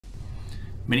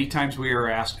Many times we are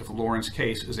asked if Lauren's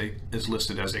case is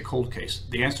listed as a cold case.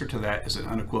 The answer to that is an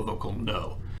unequivocal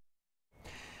no.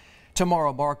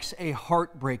 Tomorrow marks a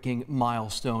heartbreaking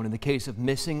milestone in the case of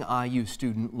missing IU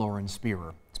student Lauren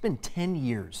Spierer. It's been 10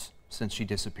 years since she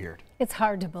disappeared. It's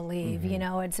hard to believe, you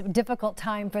know, it's a difficult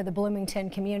time for the Bloomington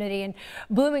community, and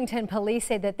Bloomington Police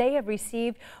say that they have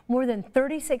received more than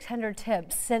 3,600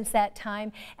 tips since that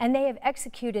time, and they have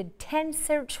executed 10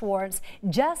 search warrants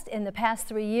just in the past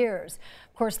 3 years.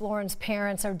 Of course, Lauren's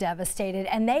parents are devastated,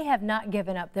 and they have not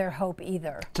given up their hope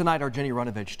either. Tonight, our Jenny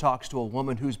Runovich talks to a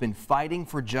woman who's been fighting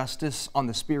for justice on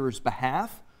the Spierers'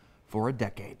 behalf for a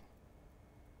decade.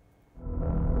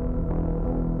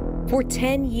 For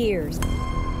 10 years,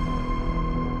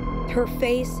 her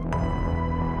face,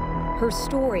 her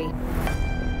story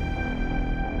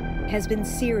has been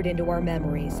seared into our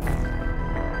memories.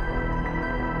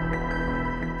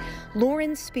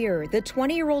 Lauren Spierer, the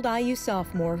 20-year-old IU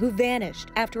sophomore who vanished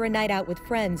after a night out with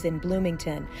friends in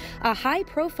Bloomington, a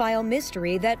high-profile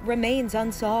mystery that remains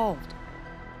unsolved.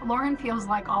 Lauren feels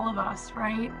like all of us,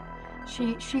 right?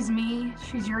 She's me,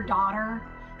 she's your daughter.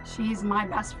 She's my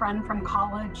best friend from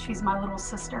college. She's my little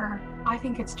sister. I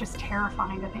think it's just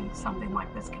terrifying to think something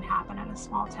like this can happen in a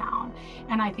small town.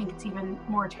 And I think it's even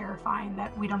more terrifying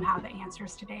that we don't have the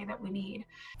answers today that we need.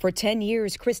 For 10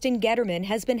 years, Kristen Getterman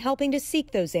has been helping to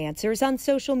seek those answers on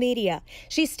social media.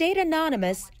 She stayed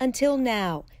anonymous until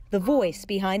now. The voice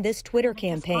behind this Twitter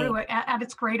campaign. At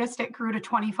its greatest, it grew to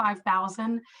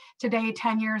 25,000. Today,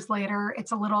 10 years later,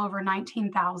 it's a little over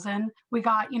 19,000. We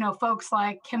got, you know, folks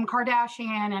like Kim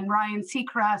Kardashian and Ryan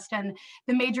Seacrest and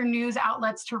the major news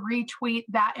outlets to retweet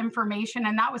that information.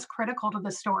 And that was critical to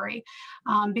the story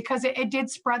because it did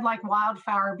spread like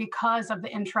wildfire because of the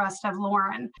interest of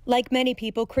Lauren. Like many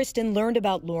people, Kristen learned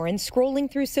about Lauren scrolling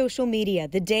through social media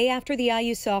the day after the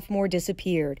IU sophomore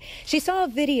disappeared. She saw a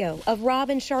video of Rob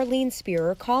and Charlene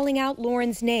Spierer calling out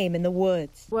Lauren's name in the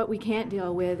woods. What we can't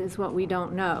deal with is what we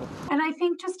don't know. And I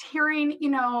think just hearing, you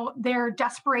know, their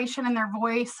desperation and their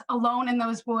voice alone in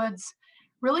those woods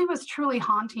really was truly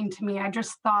haunting to me. I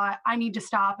just thought I need to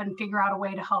stop and figure out a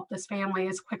way to help this family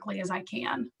as quickly as I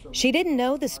can. She didn't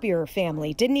know the Spierer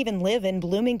family, didn't even live in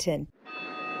Bloomington.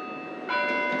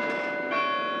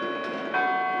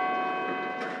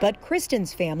 But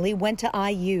Kristen's family went to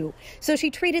IU, so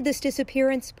she treated this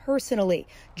disappearance personally,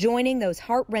 joining those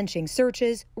heart-wrenching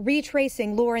searches,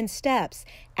 retracing Lauren's steps,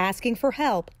 asking for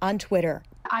help on Twitter.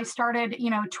 I started, you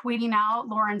know, tweeting out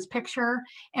Lauren's picture,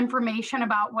 information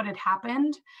about what had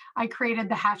happened. I created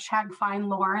the hashtag Find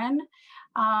Lauren,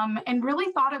 and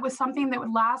really thought it was something that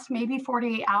would last maybe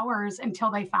 48 hours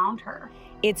until they found her.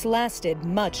 It's lasted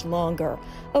much longer.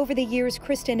 Over the years,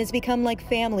 Kristen has become like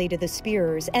family to the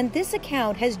Spierers, and this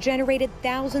account has generated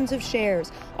thousands of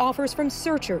shares, offers from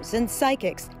searchers and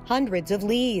psychics, hundreds of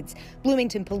leads.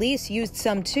 Bloomington Police used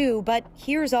some too, but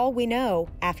here's all we know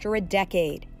after a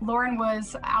decade. Lauren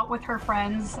was out with her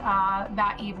friends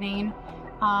that evening,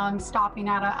 stopping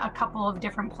at a couple of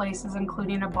different places,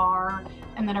 including a bar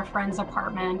and then a friend's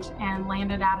apartment, and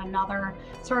landed at another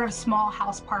sort of small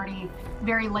house party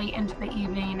very late into the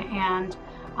evening, and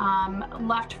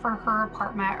left for her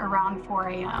apartment around 4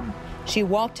 a.m. She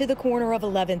walked to the corner of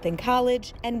 11th and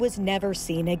College and was never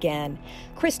seen again.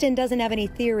 Kristen doesn't have any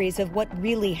theories of what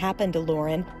really happened to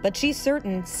Lauren, but she's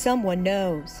certain someone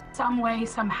knows. Some way,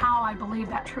 somehow, I believe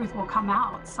that truth will come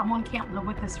out. Someone can't live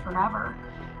with this forever.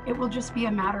 It will just be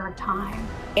a matter of time.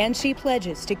 And she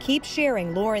pledges to keep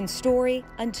sharing Lauren's story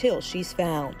until she's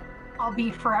found. I'll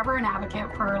be forever an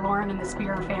advocate for Lauren and the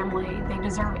Spierer family. They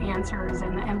deserve answers,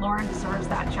 and Lauren deserves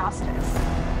that justice.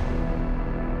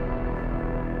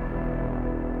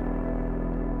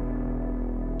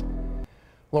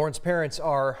 Lauren's parents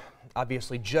are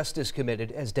obviously just as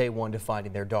committed as day one to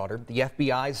finding their daughter. The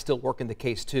FBI is still working the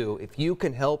case too. If you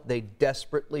can help, they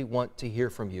desperately want to hear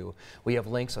from you. We have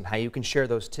links on how you can share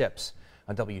those tips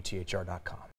on WTHR.com.